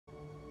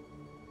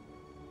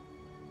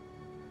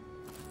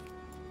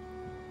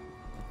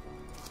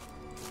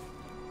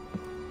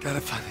Gotta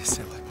find the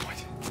assembly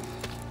point.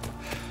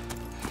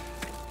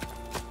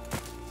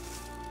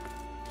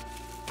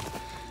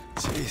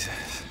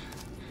 Jesus.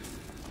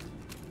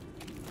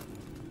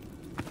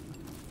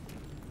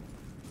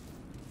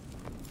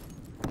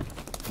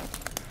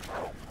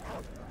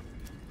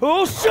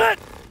 Oh, shit!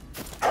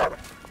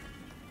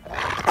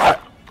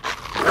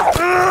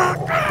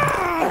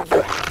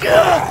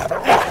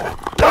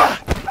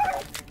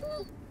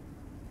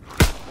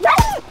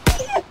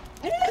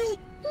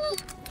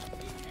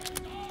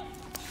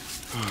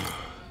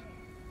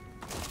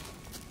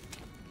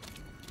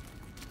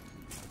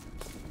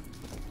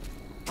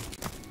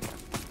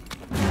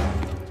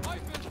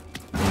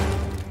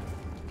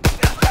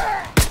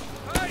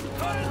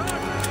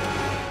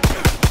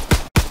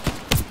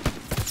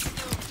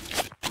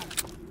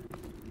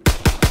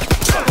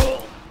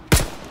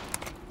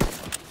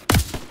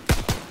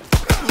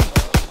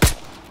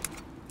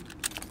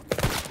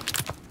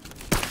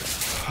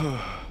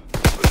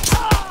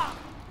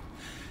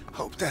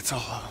 Hope that's all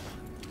of them.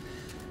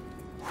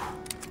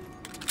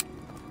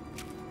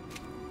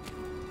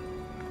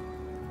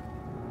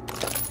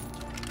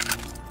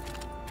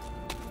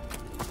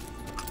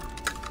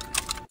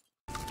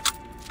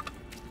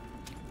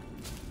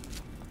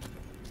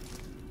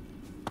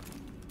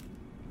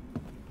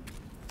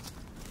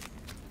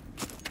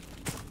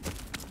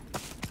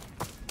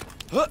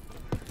 Huh?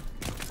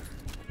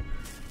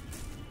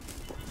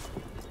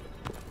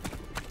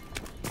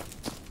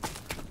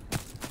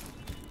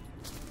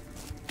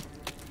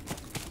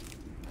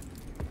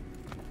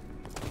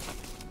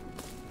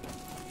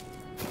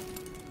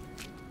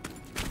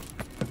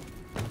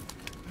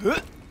 Huh?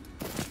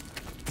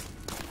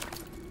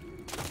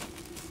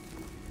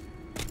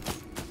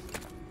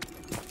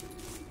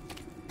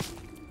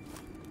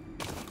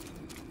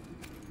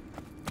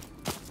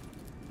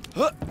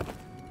 Huh?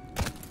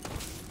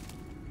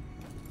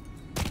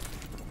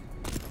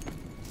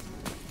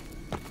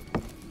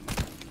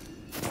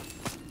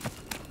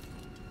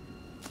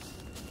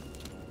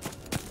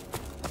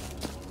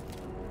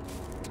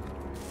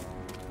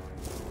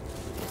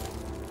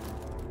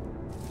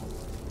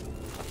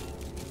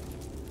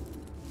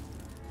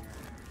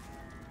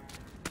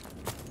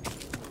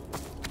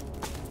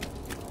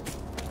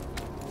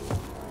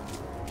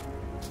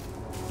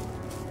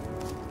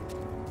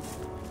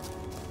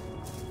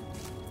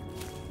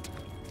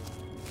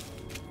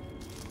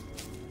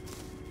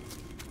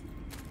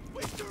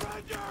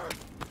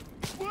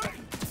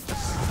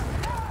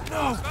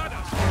 No!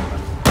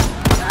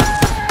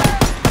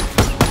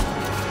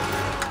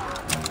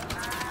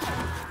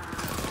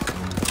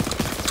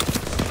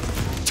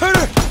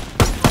 Turner!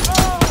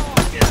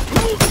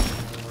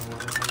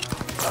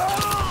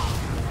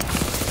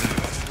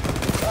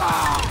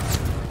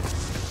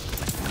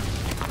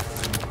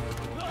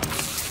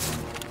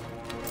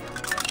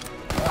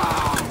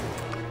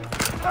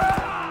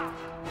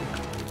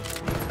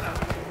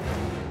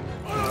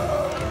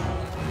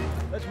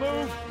 Let's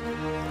move.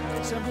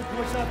 Assembly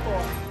point's not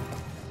far.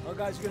 Our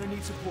guys are gonna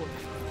need support.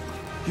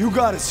 You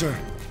got it, sir.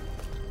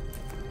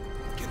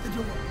 Get the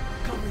door.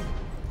 Cover me.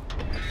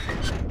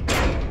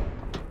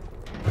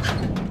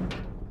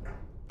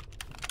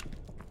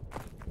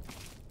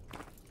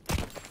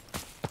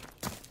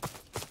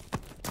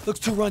 Looks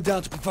too run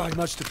down to provide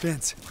much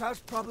defense. Crowd's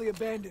probably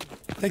abandoned.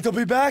 Think they'll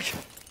be back?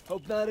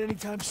 Hope not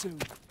anytime soon.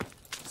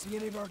 See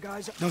any of our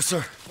guys? No,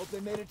 sir. Hope they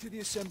made it to the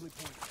assembly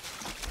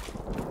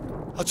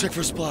point. I'll check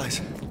for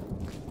supplies.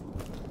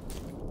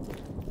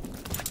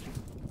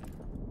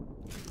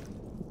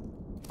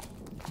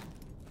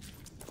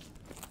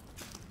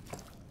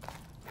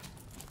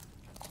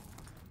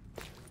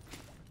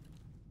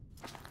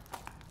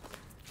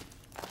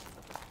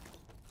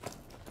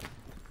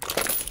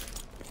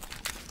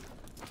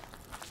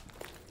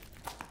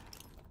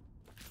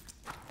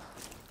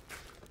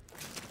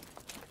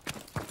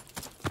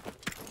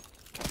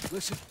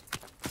 Listen,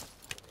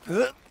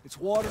 Huh? it's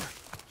water.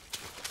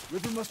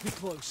 River must be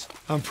close.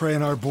 I'm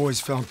praying our boys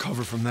found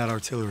cover from that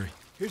artillery.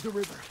 Here's the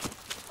river.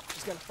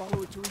 Just gotta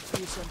follow it to reach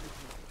the assembly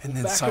point. And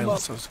then Back 'em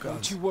silence up. those guns.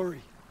 Don't you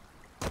worry.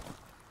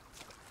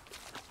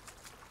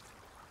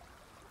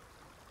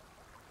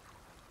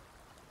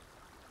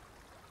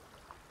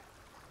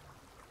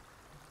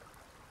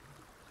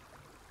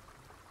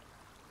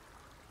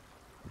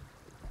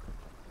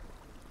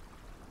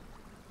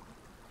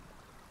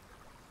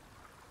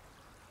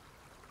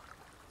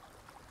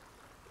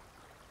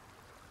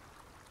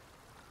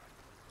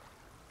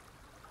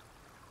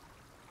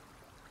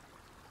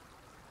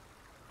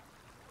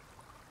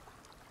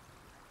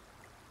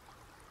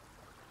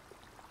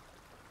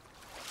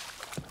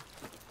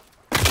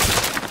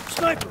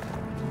 Sniper!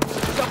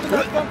 Jump in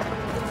that bunker.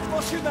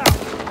 Flush him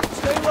out.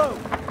 Stay low.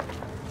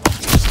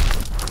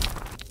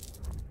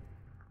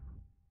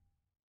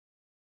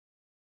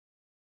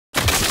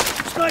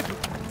 Sniper!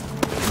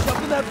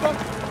 Jump in that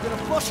bunker. I'm gonna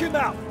flush him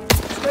out.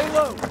 Stay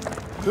low.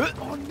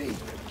 On me.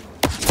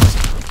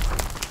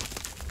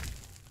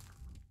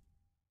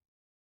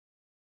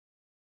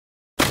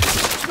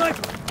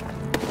 Sniper!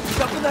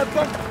 Jump in that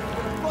bunker. I'm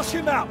gonna flush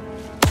him out.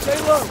 Stay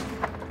low.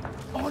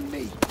 On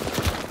me!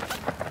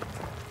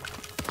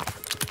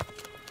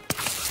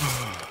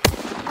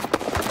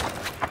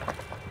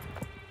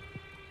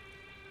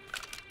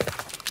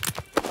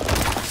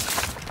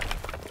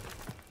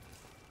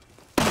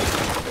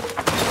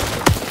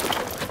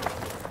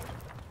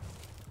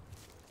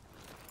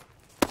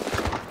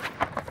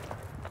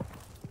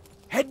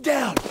 Head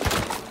down!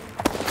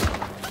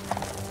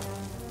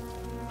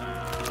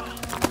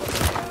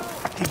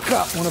 He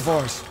got one of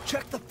ours.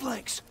 Check the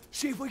flanks.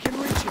 See if we can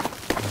reach him.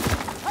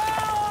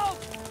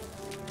 Help!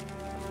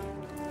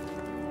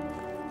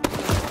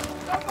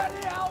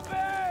 Somebody help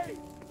me!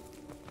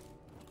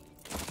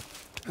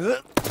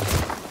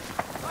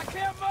 I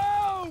can't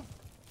move!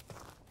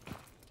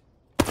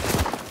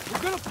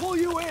 We're gonna pull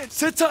you in.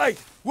 Sit tight.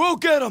 We'll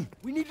get him.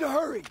 We need to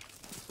hurry.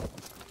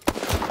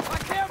 I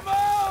can't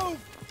move!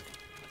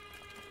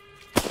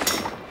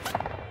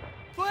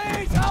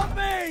 Please help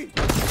me!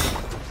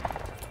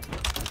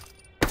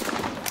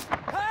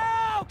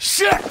 Help!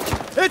 Shit!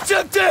 It's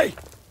empty!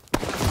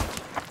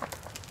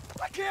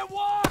 I can't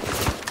walk!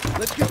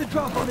 Let's get the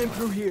drop on him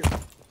through here.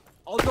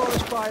 I'll draw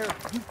his fire,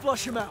 you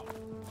flush him out.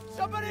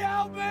 Somebody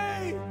help me!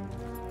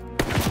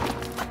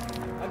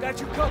 I got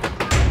you covered.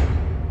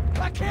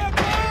 I can't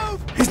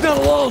move! He's not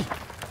alone!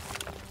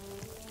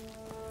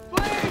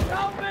 Please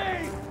help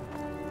me!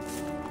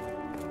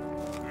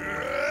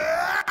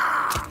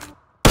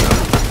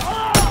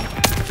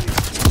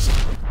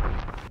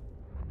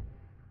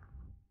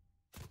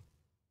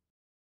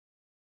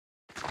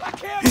 I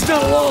can't He's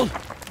not move! alone!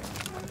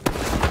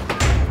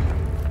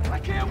 I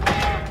can't walk!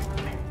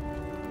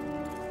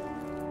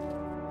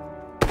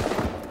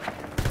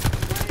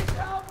 Please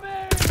help me!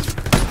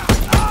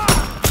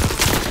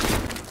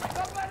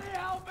 Somebody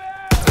help me!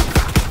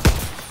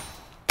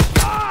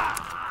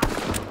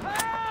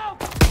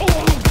 Help!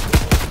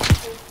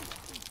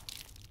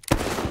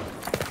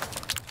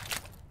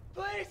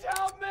 Please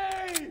help me!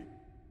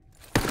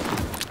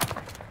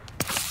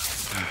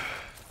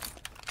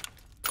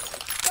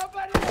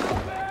 Somebody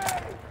help me!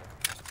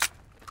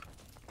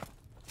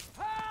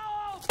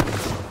 Help!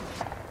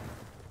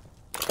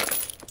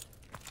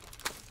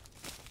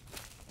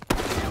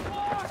 I can't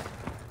walk!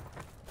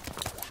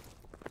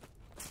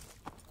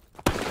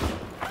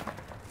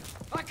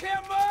 I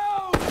can't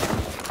move!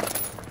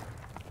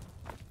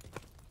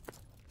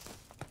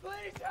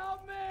 Please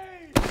help me!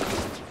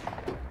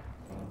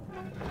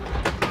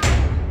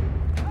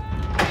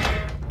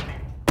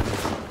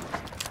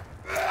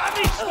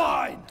 I'm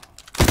fine!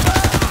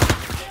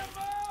 Can't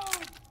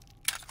move!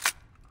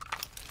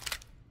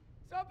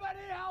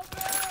 Somebody help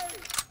me!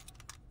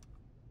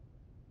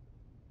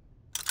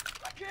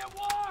 I can't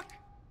walk!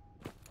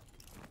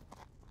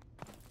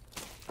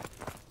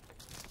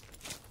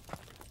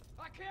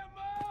 I can't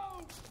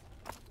move!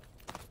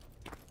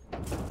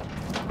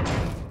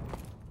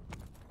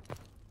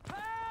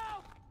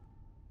 Help!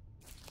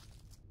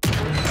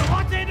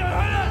 What did you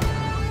hurt?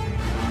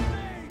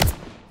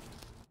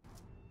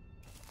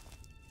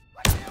 I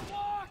can't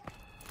walk!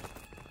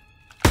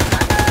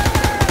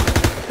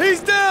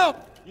 He's down!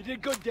 You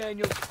did good,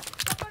 Daniel.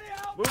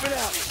 Moving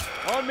out.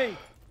 On me.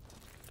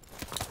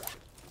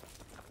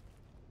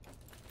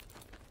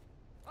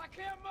 I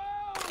can't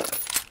move!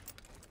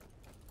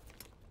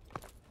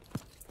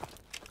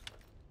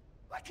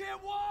 I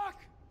can't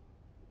walk!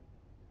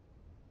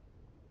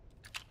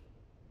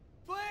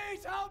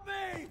 Please help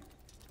me!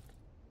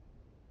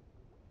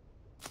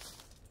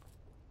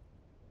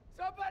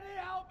 Somebody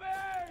help me!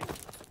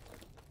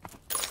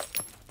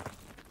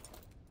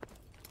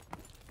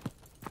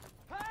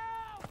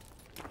 Help!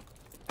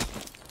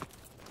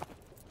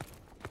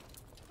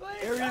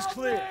 Please Area's help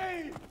clear.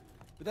 me!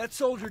 But that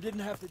soldier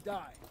didn't have to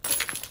die.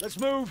 Let's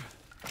move.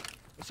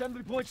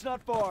 Assembly point's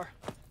not far.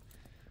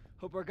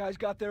 Hope our guys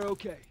got there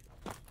okay.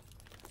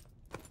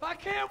 I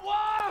can't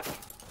walk!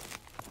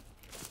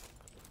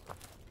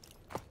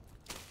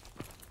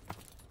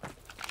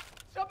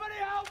 Somebody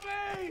help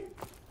me!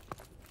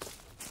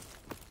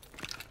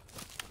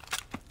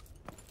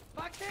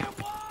 I can't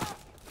walk!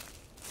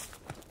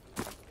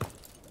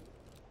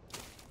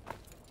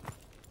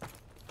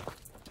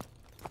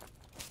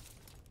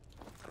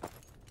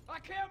 I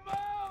can't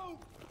move!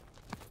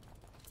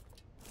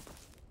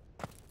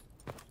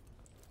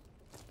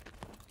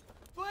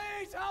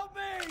 Please help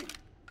me!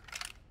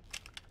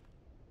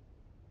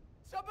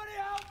 Somebody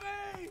help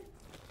me!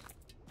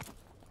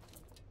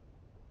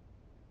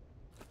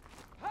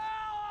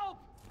 Help!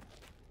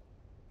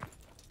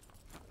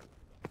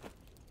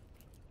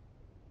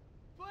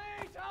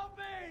 Please help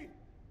me!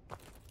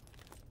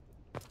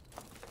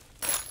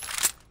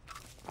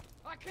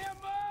 I can't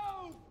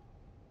move!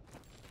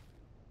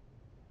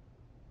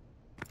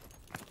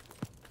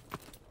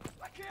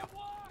 I can't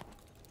walk!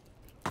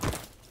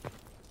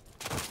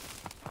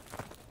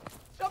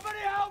 Somebody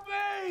help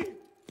me!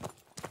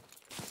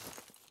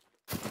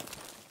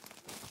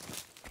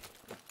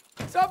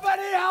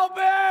 Somebody help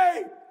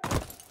me!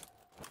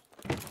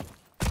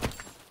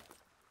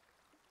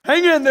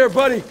 Hang in there,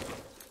 buddy!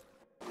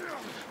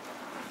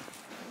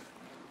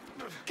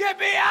 Get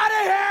me out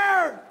of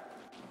here!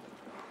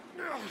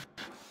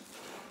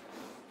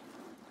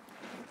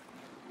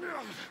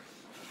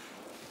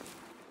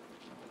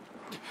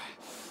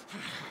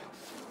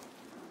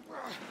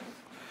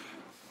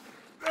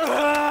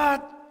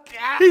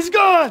 He's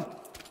gone!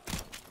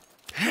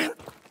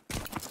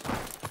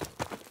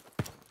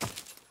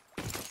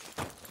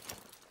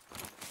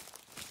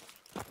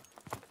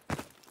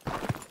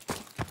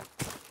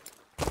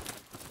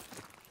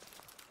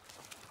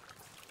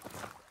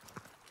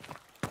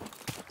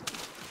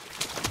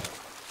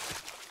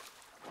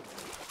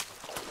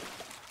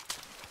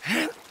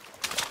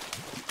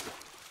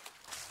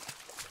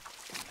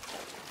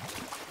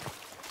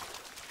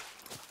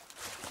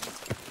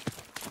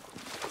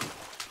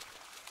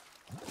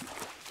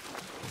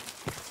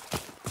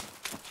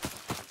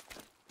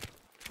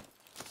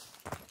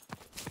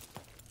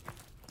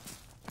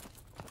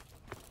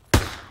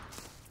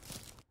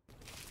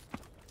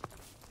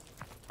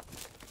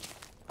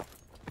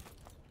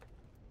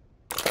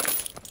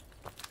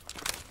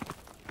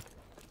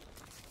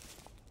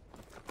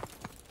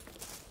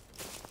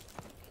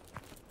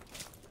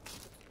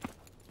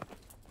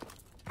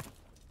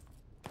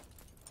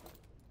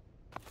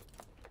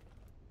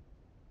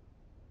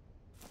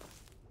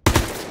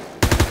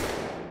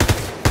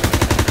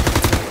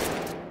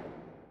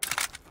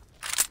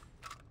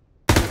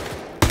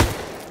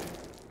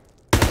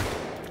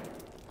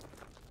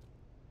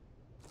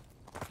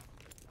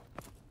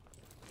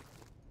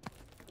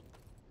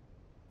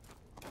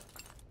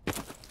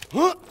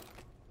 Huh?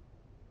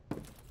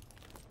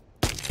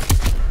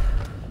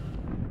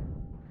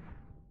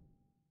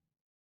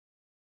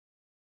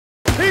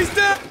 He's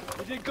dead!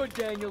 You did good,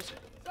 Daniels.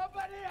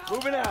 Somebody help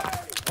Moving me!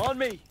 out. On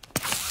me.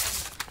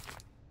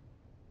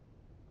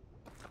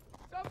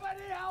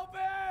 Somebody help me!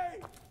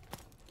 I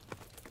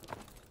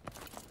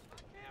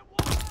can't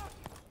walk!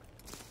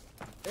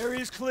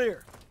 Area's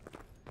clear.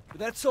 But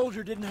that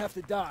soldier didn't have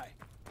to die.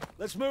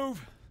 Let's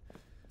move.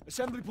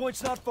 Assembly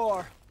point's not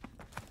far.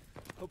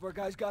 Hope our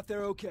guys got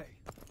there okay.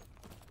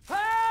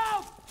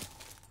 Help!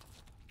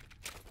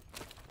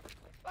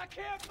 I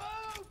can't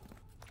move!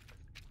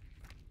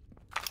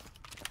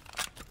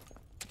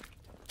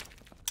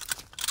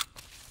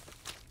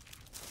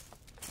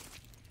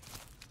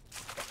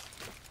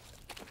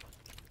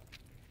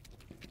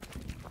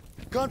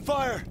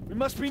 Gunfire! We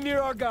must be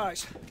near our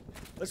guys.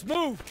 Let's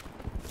move!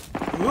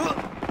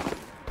 Huh?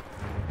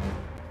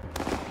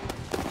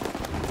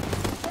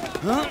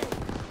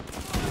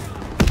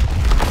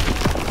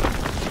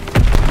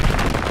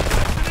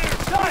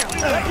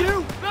 Is that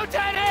you?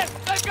 Lieutenant!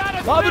 They've got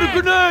us! Lob it a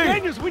pinned! grenade!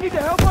 Daniels, we need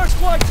to help our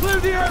squad clear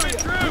the area!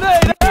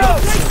 Grenade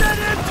out! Take that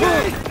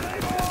empty!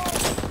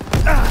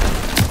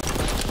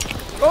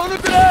 Throw the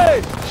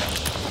grenade!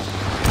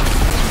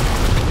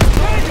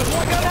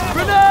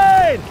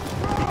 Grenade!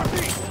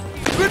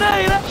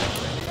 Grenade!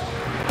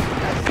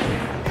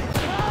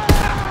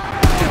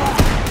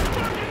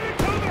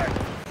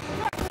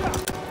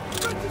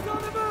 Bridges on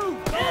the move!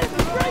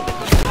 Enemies breaking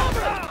the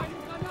cover!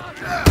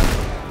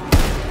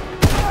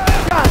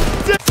 God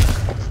damn!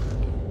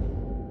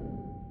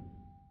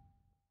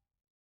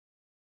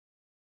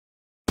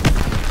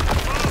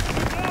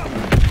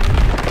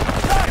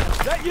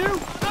 Is that you?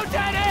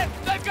 Lieutenant!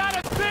 They've got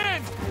us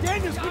pinned!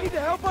 Daniels, we need to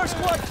help our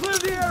squad clear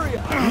the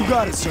area! You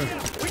got it, sir.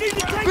 We need to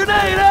take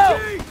grenade out!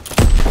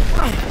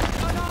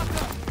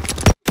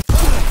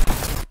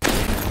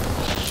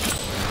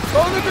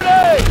 Throw the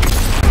grenade!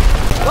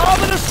 Lob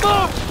it a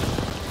smoke!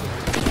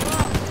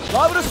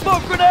 Lob it a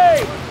smoke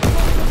grenade!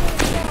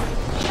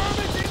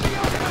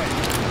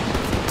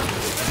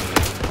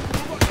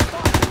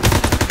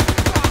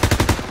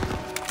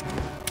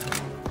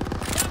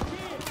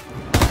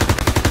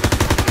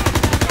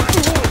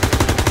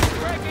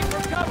 Breaking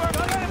for cover!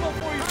 Got ammo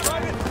for you,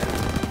 Private!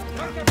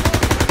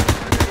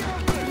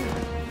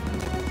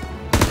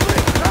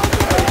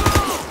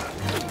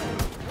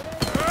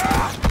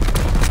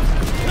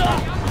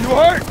 You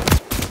hurt?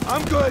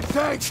 I'm good,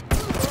 thanks.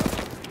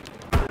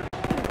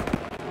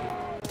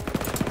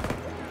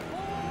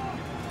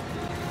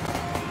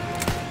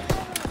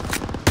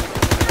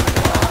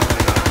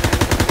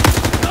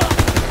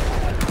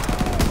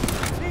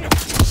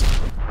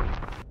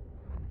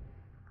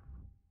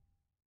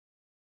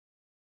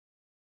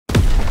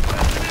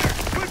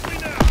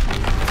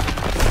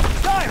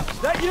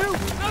 Is that you?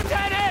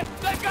 Lieutenant!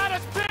 They've got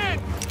us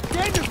pinned!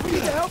 Daniels, we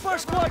need to help our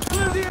squad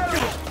clear the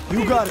area!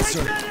 You got it,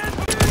 sir.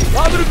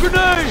 Lob it a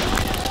grenade!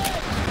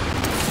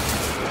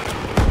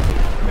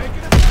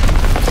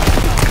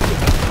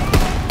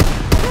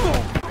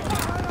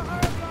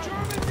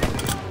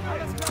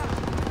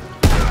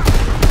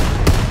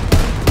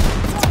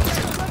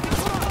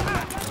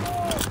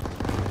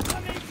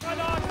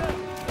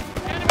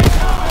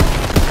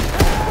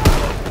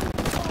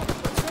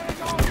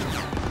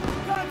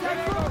 Contact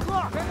 4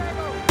 o'clock!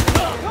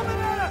 Coming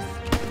at us!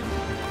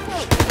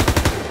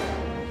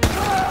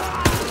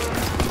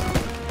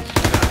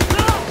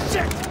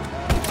 Shit!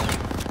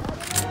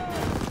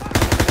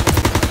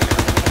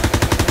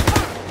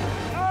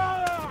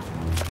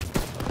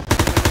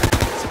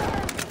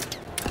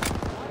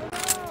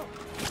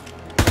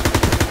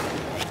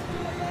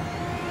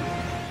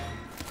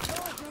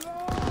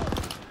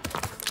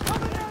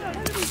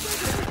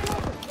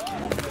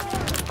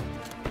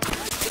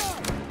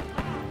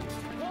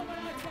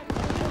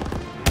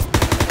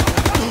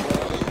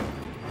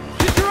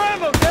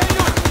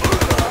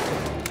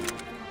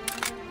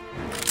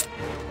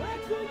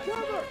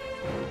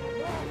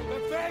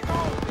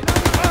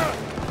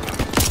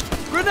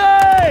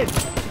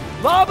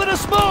 of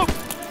smoke!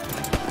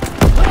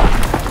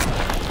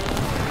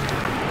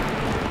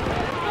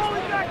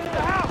 Falling back to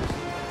the house!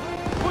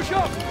 Push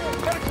up!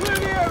 Gotta clear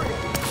the area!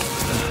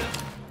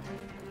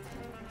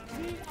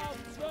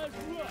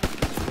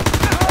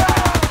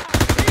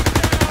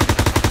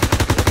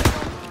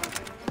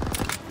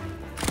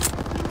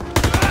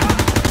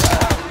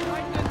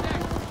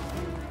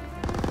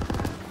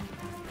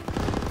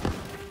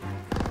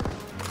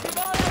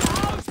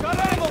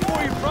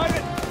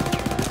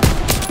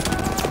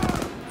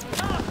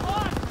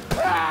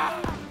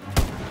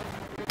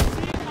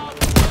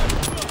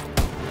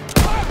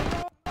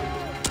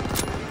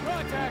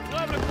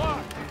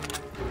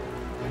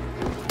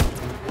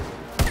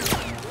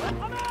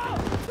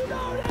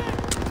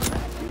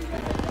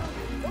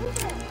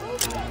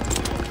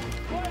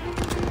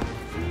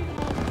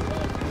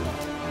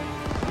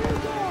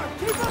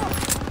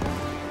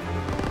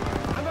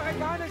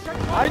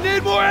 I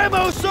need more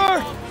ammo,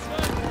 sir!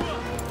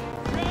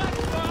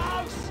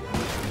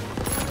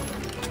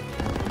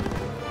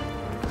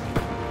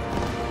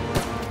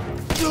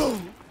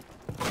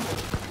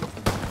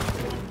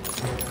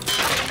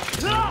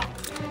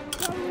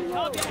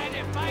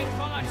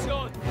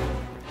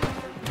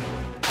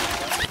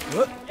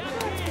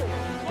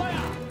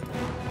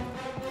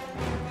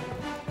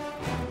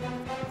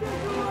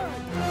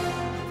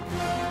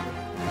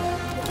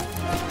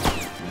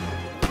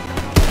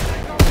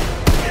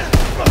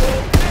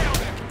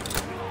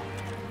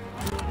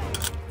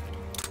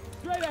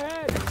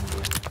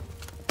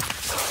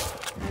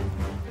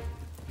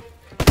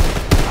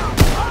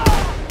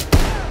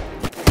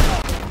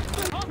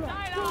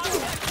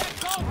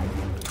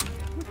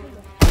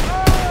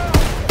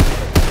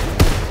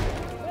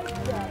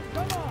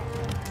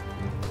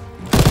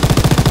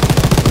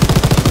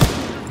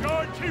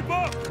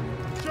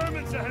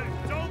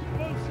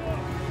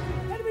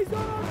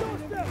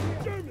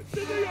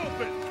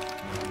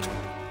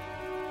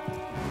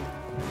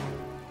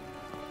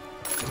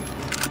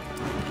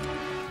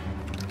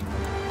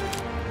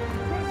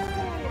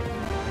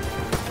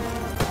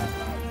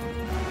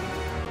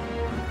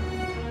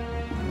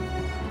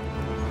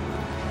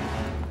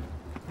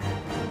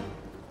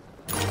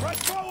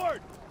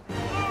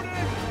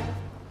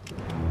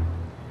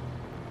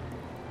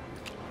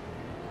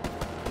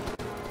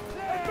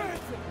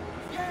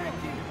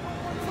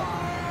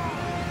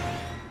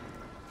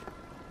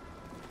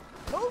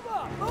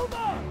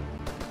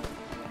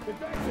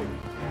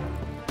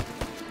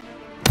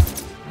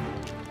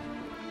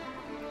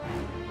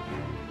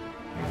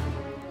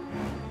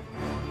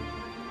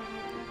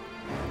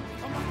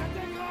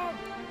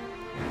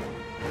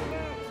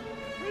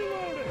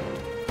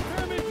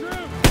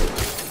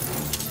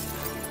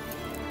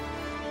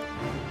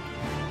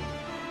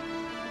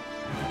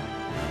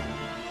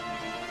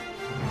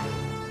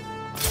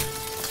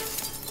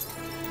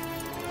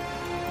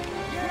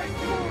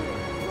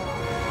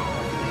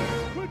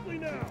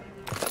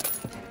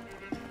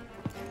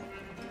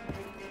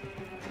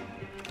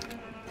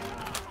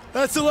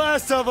 That's the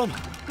last of them.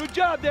 Good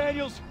job,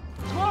 Daniels.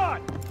 Come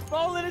on,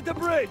 fall in at the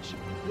bridge.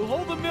 We'll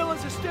hold the mill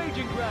as a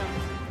staging ground.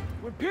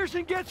 When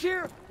Pearson gets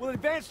here, we'll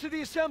advance to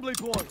the assembly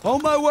point.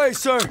 On my way,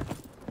 sir.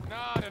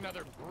 Not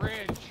another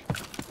bridge.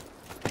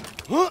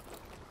 Huh?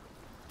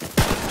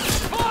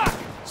 Fuck!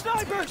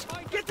 Snipers!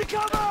 Get to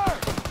cover!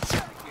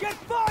 Get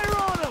fire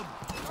on them!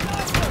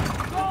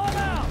 Call them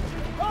out!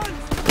 Run!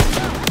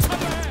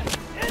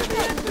 Enemy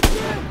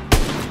infantry!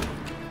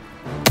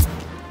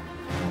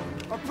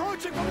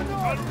 Approaching from the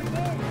north!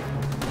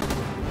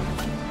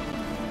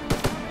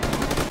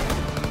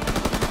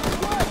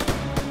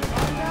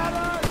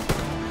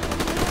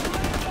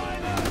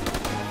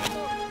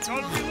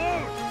 Gotta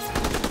reload!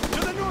 To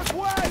the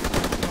northwest!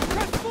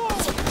 Press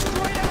forward!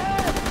 Straight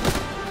ahead!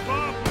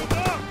 Bob, move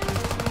up!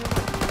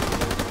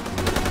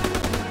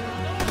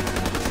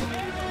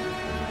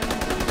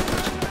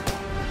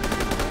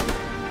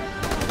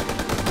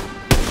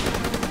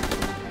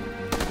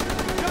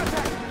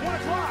 Contact! 1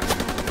 o'clock!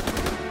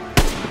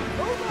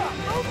 Move up!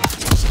 Move up!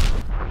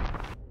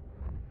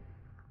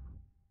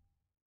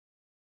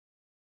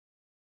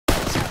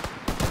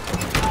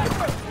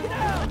 Sniper!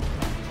 Down!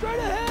 Straight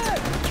ahead!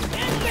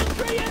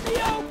 Infantry in the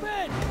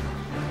open!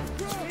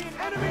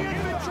 Enemy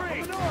infantry!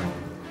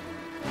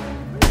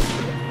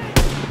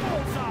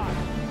 Bullseye!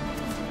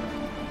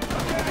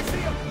 Okay, I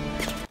see him!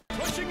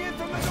 Pushing in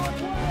from the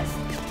northwest!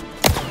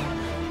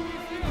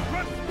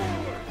 Press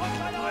forward!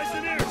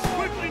 Engineers,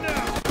 quickly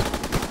now!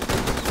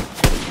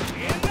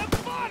 In the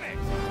bonnet!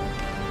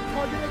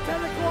 Target at 10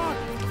 o'clock!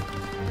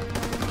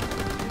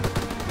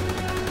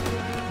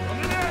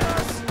 Coming at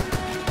us!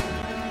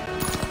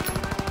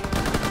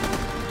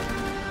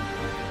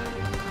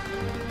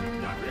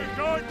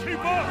 Guard,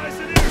 keep up!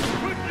 Engineers,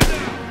 quickly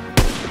now!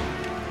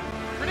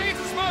 Grenades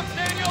and smokes,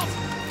 Daniels!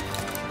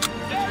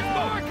 There's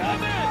more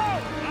coming!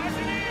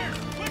 Engineers,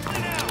 quickly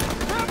now!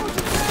 Rebels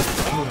advance!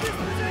 Hold this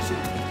position!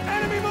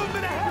 Enemy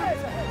movement ahead!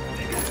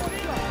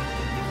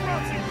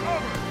 Crossing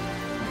cover!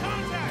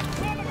 Contact!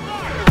 12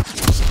 o'clock!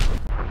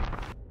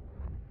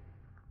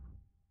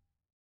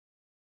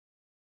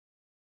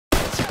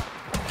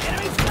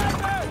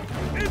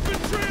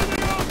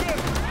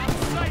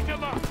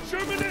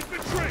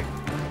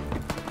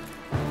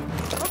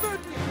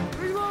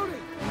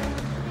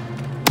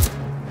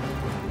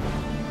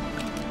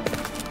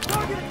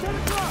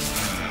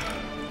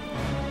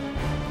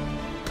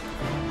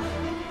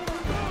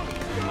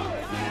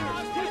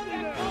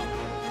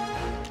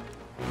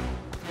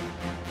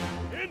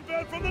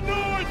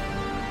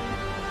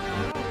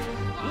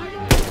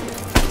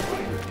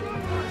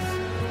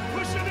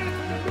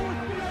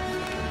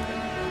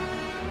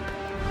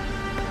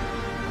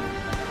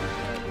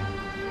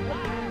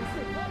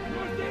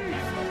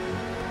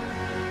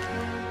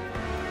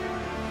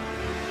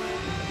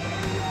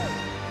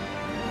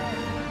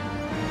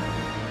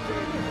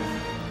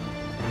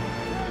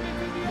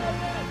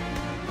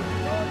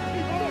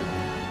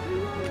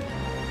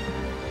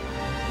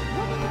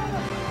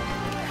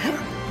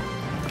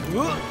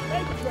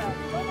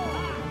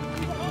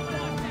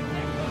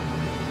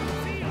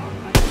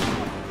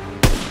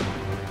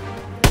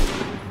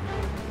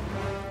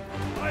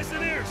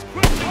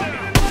 Quickly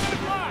now! Left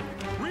block!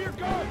 Rear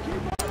guard,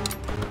 keep up!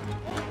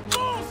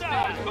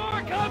 Bullseye! There's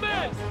more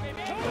coming!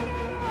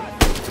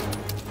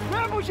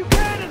 Grab what you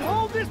can and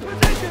hold this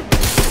position!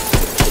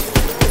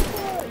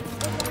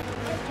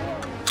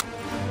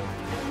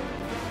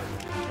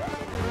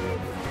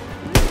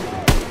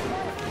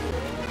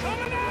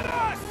 Coming at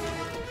us!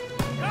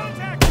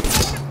 Contact!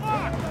 Left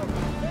block!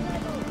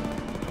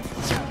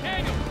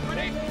 Daniel,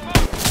 grenade and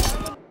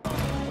smoke!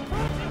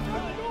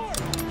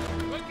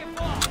 Quick and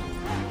fly!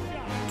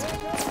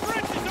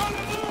 French is on the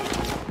move!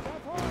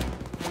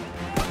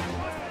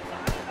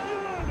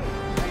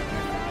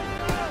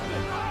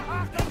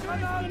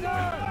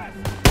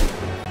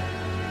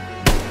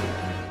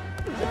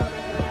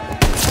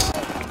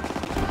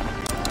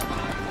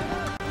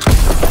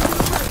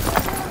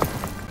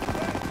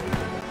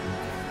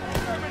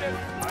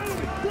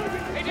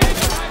 Hey,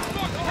 Daniel, nice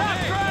smoke! Half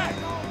track!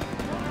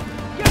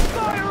 Get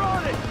fire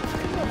on it!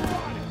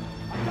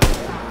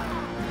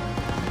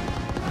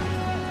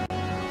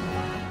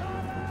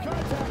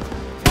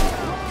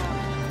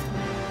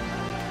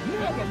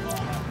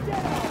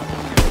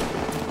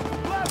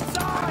 Left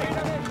side!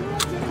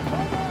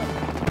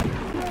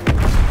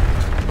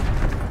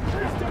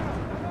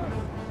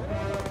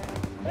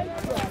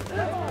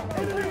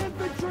 Enemy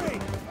infantry!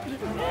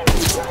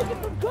 Taking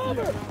from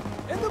cover!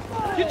 In the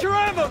fire! Get your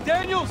ammo,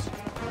 Daniels!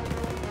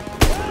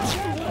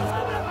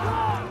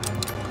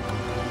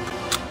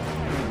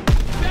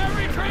 They're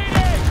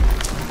retreating!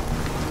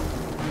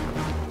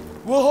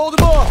 We'll hold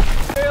them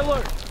off! Stay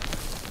alert.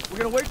 We're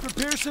gonna wait for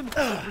Pearson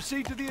and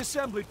proceed to the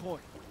assembly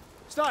point.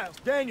 Stiles,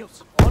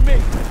 Daniels, on me.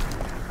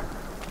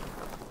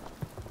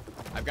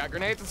 I've got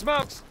grenades and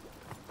smokes.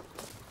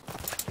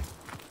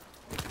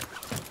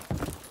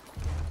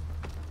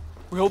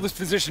 We hold this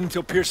position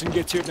until Pearson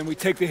gets here, then we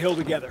take the hill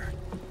together.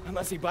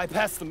 Unless he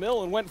bypassed the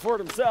mill and went for it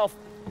himself.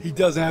 He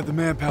doesn't have the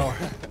manpower.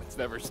 It's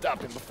never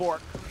stopped him before.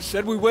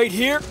 Said we wait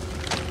here,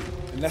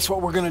 and that's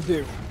what we're gonna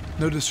do.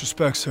 No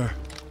disrespect, sir.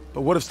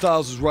 But what if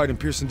Stiles was right and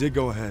Pearson did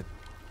go ahead?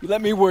 You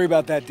let me worry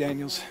about that,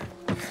 Daniels.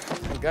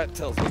 My gut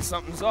tells me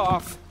something's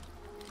off.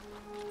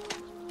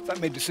 If I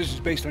made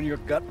decisions based on your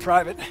gut,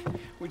 Private,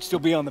 we'd still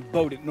be on the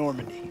boat at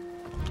Normandy.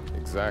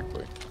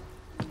 Exactly.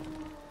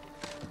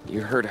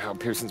 You heard how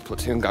Pearson's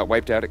platoon got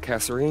wiped out at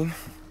Kasserine?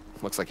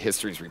 Looks like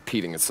history's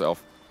repeating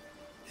itself.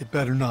 It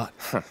better not.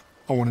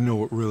 I want to know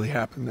what really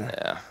happened there.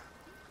 Yeah.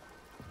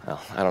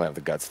 Well, I don't have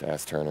the guts to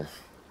ask Turner.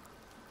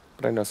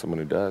 But I know someone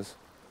who does.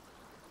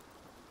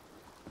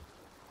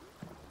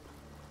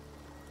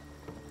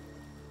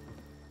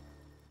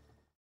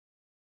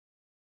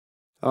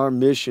 Our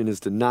mission is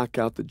to knock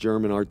out the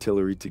German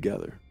artillery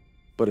together.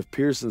 But if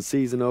Pearson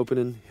sees an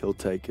opening, he'll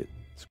take it.